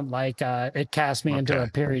 It wasn't like it cast me into a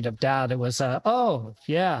period of doubt. It was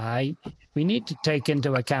we need to take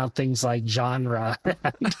into account things like genre.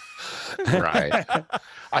 Right.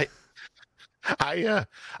 I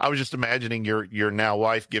was just imagining your now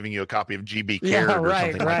wife giving you a copy of G.B. Caird or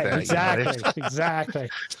something like that. Exactly. Exactly.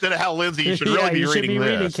 Instead of Hal Lindsey, you should really be reading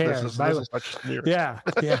this. Yeah.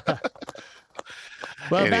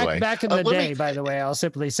 Well, anyway, back in the day, by the way, I'll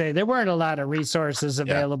simply say there weren't a lot of resources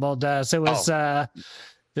available to us. It was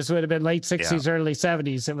this would have been late 60s, early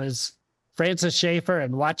 70s. It was Francis Schaeffer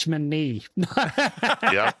and Watchman Nee.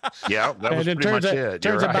 That was pretty much it. In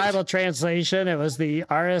terms of Bible translation, it was the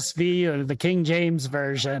RSV or the King James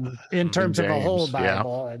version in terms of a whole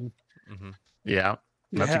Bible.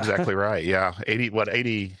 That's exactly right. Yeah. 80,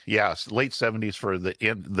 late 70s for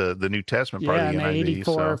the New Testament part of the NIV.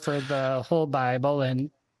 84 for the whole Bible,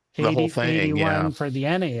 and the whole thing, 81 for the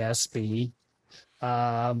NASB.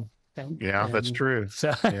 That's true.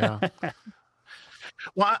 So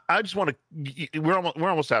Well, I just want to. We're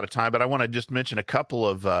almost out of time, but I want to just mention a couple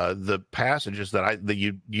of the passages that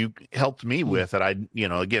you helped me with. That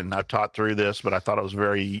again, I've taught through this, but I thought it was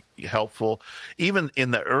very helpful. Even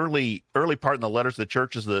in the early part in the letters to the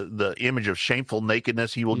churches, the image of shameful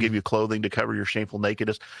nakedness. He will give you clothing to cover your shameful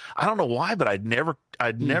nakedness. I don't know why, but I'd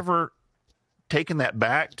never taken that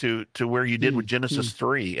back to where you did with Genesis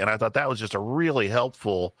 3, and I thought that was just a really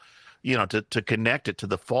helpful. To connect it to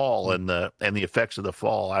the fall and the effects of the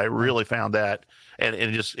fall. I really found that, and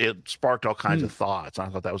it sparked all kinds of thoughts. I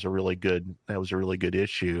thought that was a really good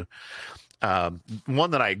issue. One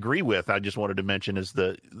that I agree with, I just wanted to mention is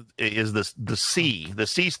the sea. The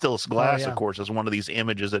sea still is glass, of course, is one of these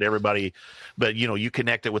images that everybody, but you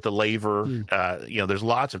connect it with the laver. There's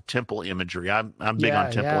lots of temple imagery. I'm big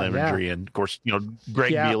on temple imagery, and of course,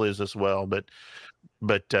 Greg Beale is as well, but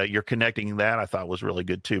you're connecting that, I thought, was really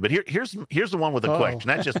good too. But here's the one with a question.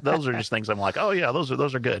 Those are just things I'm like, oh yeah, those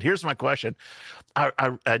are good. Here's my question.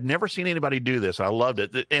 I'd never seen anybody do this. I loved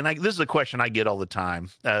it, and this is a question I get all the time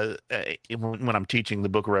when I'm teaching the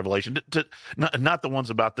Book of Revelation. Not the ones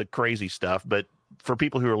about the crazy stuff, but for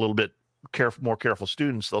people who are a little bit more careful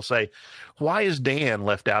students, they'll say, why is Dan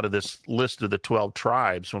left out of this list of the 12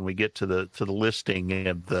 tribes when we get to the listing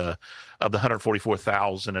of of the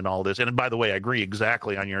 144,000 and all this. And by the way, I agree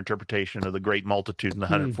exactly on your interpretation of the great multitude and the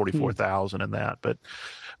 144,000 and that. But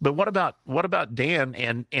what about Dan?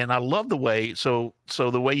 And I love the way so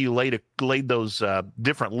the way you laid those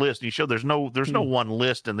different lists. You showed there's no one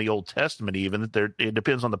list in the Old Testament, even that it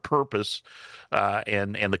depends on the purpose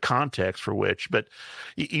and the context for which. But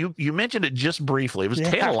you mentioned it just briefly. It was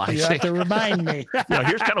tantalizing. You have to remind me.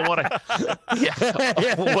 Here's kind of what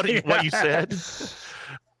you said.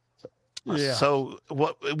 Yeah. So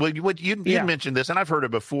what you mentioned this, and I've heard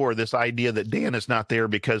it before. This idea that Dan is not there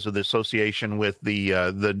because of the association with the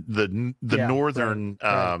northern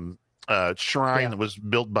shrine that was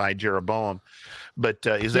built by Jeroboam. But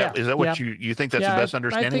is that what you think that's the best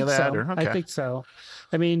understanding of that? So. Or? Okay. I think so.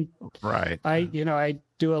 I mean, right. I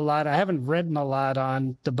do a lot. I haven't written a lot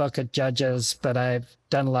on the book of Judges, but I've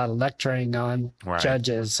done a lot of lecturing on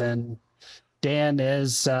Judges, and Dan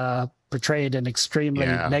is portrayed in extremely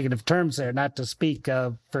negative terms there, not to speak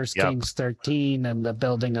of 1 Kings 13 and the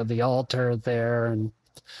building of the altar there, and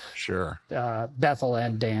Bethel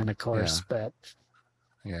and Dan, of course. But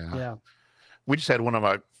we just had one of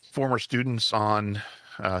our former students on,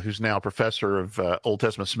 who's now a professor of Old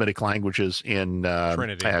Testament Semitic languages in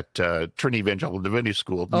Trinity at Trinity Evangelical Divinity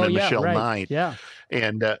School. Michelle Knight.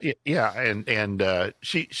 And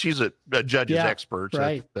she's a judge's expert.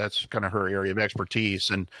 So that's kind of her area of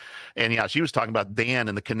expertise. And she was talking about Dan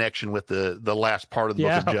and the connection with the last part of the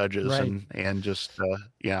book of Judges, and just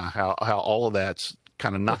how all of that's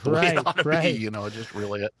kind of not the way it ought to be. Just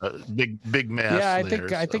really a big mess. Yeah,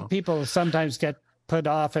 I think people sometimes get put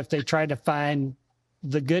off if they try to find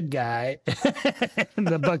the good guy in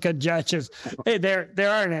the book of Judges. Hey, there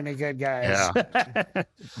aren't any good guys.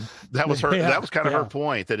 That was her. That was kind of her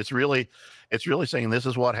point, that it's really saying this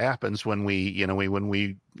is what happens when we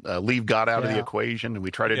leave God out of the equation and we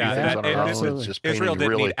try to do things on our own. It's just Israel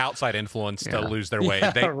didn't need outside influence to lose their way.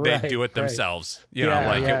 They do it themselves.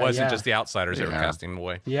 It wasn't just the outsiders that were casting them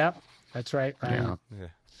away. Yep, that's right.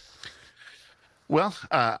 Well,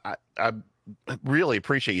 I really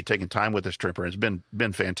appreciate you taking time with us, Tremper. It's been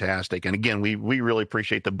fantastic. And again, we really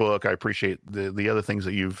appreciate the book. I appreciate the other things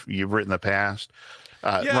that you've written in the past.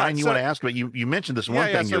 Ryan, you want to ask, but you mentioned this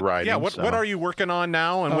one thing you're writing. Yeah, what are you working on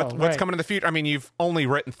now, and what's coming in the future? I mean, you've only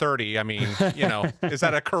written 30. I mean, is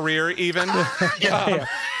that a career even?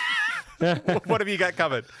 What have you got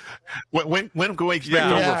coming? When can we expect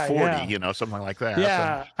over 40? Something like that.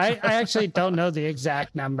 Yeah, so. I actually don't know the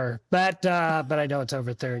exact number, but I know it's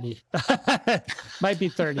over 30. Might be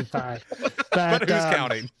 35. But who's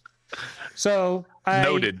counting? So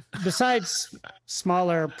noted. Besides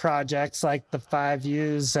smaller projects like the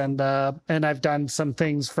 5Us and I've done some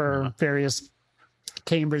things for various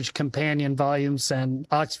Cambridge Companion volumes and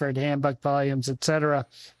Oxford Handbook volumes, etc.,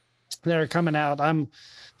 that are coming out. I'm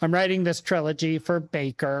writing this trilogy for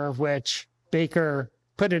Baker, which Baker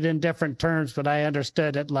put it in different terms, but I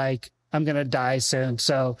understood it like I'm going to die soon.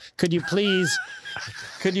 So could you please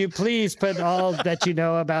put all that you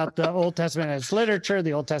know about the Old Testament as literature,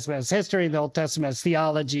 the Old Testament as history, the Old Testament as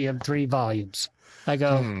theology in 3 volumes? I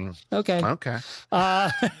go, okay.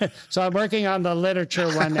 So I'm working on the literature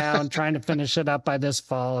one now and trying to finish it up by this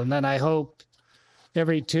fall. And then I hope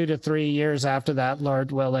every 2 to 3 years after that,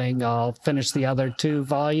 Lord willing, I'll finish the other 2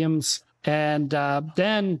 volumes. And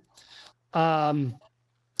then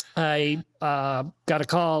I got a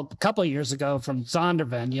call a couple of years ago from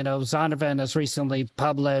Zondervan. Zondervan has recently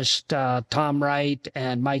published Tom Wright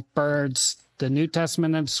and Mike Bird's The New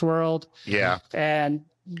Testament in Its World. Yeah. And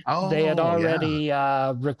they had already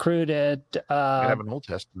recruited have an Old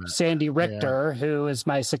Testament. Sandy Richter, who is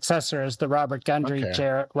my successor as the Robert Gundry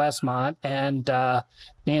Chair at Wesmont, and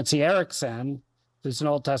Nancy Erickson, who's an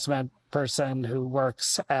Old Testament person who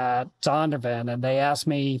works at Zondervan. And they asked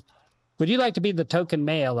me, would you like to be the token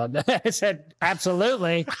male? And I said,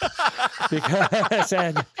 absolutely.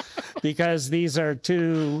 because these are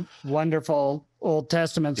 2 wonderful Old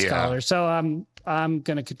Testament scholars. So I'm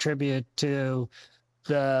going to contribute to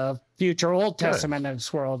the future Old Testament in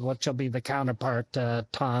its world, which will be the counterpart to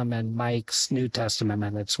Tom and Mike's New Testament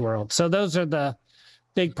in its world. So those are the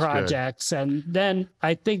big projects. And then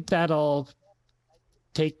I think that'll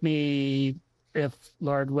take me, if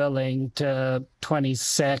Lord willing, to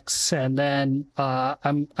 26. And then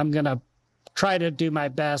I'm going to try to do my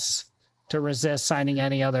best to resist signing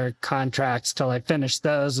any other contracts till I finish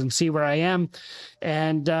those and see where I am.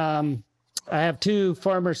 And I have 2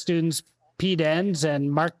 former students, Pete Enns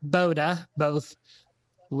and Mark Boda, both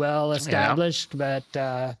well established, but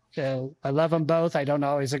I love them both. I don't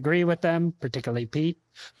always agree with them, particularly Pete,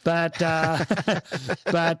 but they're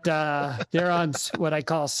on what I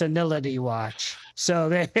call senility watch. So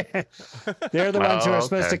they're the ones who are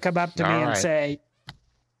supposed to come up to me and say,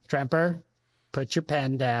 Tremper, put your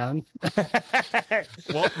pen down.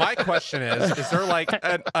 Well, my question is there like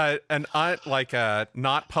a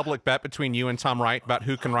not public bet between you and Tom Wright about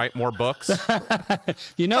who can write more books?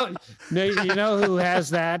 you know who has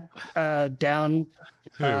that down?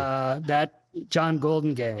 Who? That John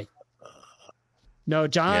Goldengay. No,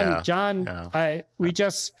 John. I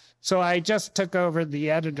just took over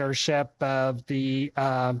the editorship of the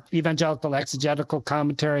Evangelical Exegetical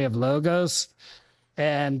Commentary of Logos,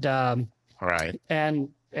 and and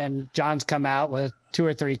John's come out with 2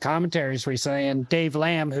 or 3 commentaries recently. And Dave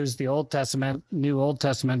Lamb, who's the New Old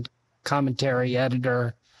Testament commentary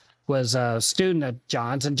editor, was a student of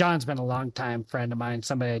John's, and John's been a longtime friend of mine,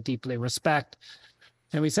 somebody I deeply respect.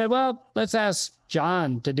 And we said, well, let's ask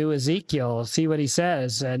John to do Ezekiel, see what he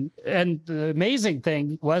says. And the amazing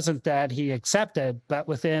thing wasn't that he accepted, but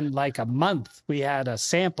within like a month, we had a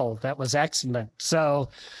sample that was excellent. So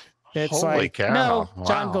it's Holy like, cow. no, Wow.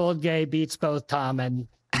 John Goldengay beats both Tom and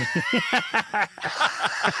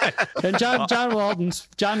and John Walton's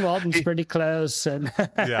pretty close, and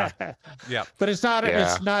yeah. But it's not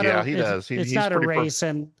a race,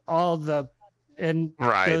 and all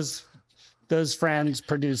those friends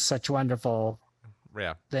produce such wonderful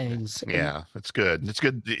things. Yeah, it's good. It's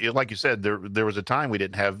good. Like you said, there was a time we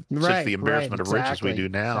didn't have such the embarrassment of riches we do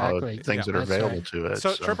now, things that are available to us.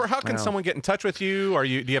 So Tremper, how can someone get in touch with you? Do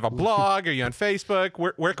you have a blog? Are you on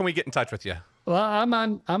Facebook? Where can we get in touch with you? Well, I'm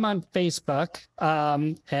on Facebook,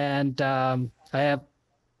 and I have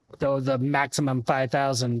the maximum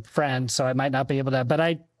 5,000 friends, so I might not be able to. But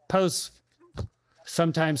I post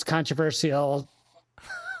sometimes controversial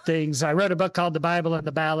things. I wrote a book called The Bible and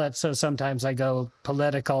the Ballot, so sometimes I go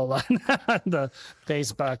political on the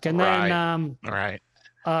Facebook. And then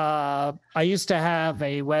I used to have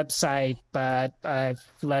a website, but I've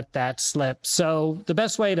let that slip. So the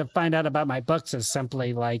best way to find out about my books is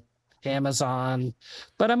simply like Amazon.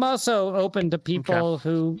 But I'm also open to people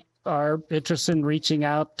who are interested in reaching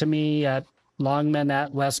out to me at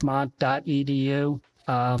longman@wesmont.edu.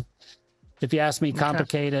 If you ask me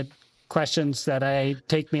complicated questions that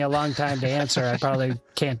take me a long time to answer, I probably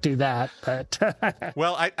can't do that. But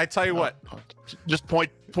well, I tell you what, just point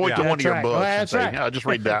to one of your books and say, just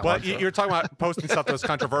read that one. You're talking about posting stuff that was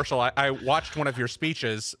controversial. I watched one of your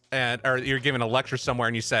speeches, or you're giving a lecture somewhere,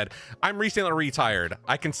 and you said, "I'm recently retired.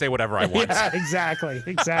 I can say whatever I want." Yeah, exactly.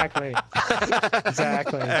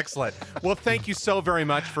 Excellent. Well, thank you so very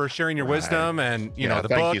much for sharing your wisdom and the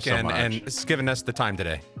book and giving us the time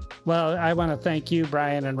today. Well, I want to thank you,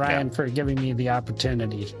 Brian and Ryan, for giving me the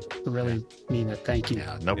opportunity. I really mean it. Thank you.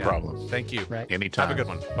 Yeah, no problem. Thank you. Right. Anytime. Have a good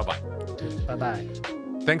one. Bye-bye. Bye-bye.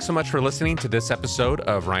 Thanks so much for listening to this episode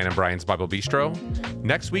of Ryan and Brian's Bible Bistro.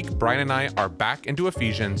 Next week, Brian and I are back into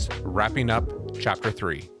Ephesians, wrapping up chapter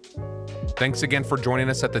 3. Thanks again for joining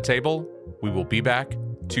us at the table. We will be back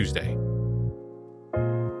Tuesday.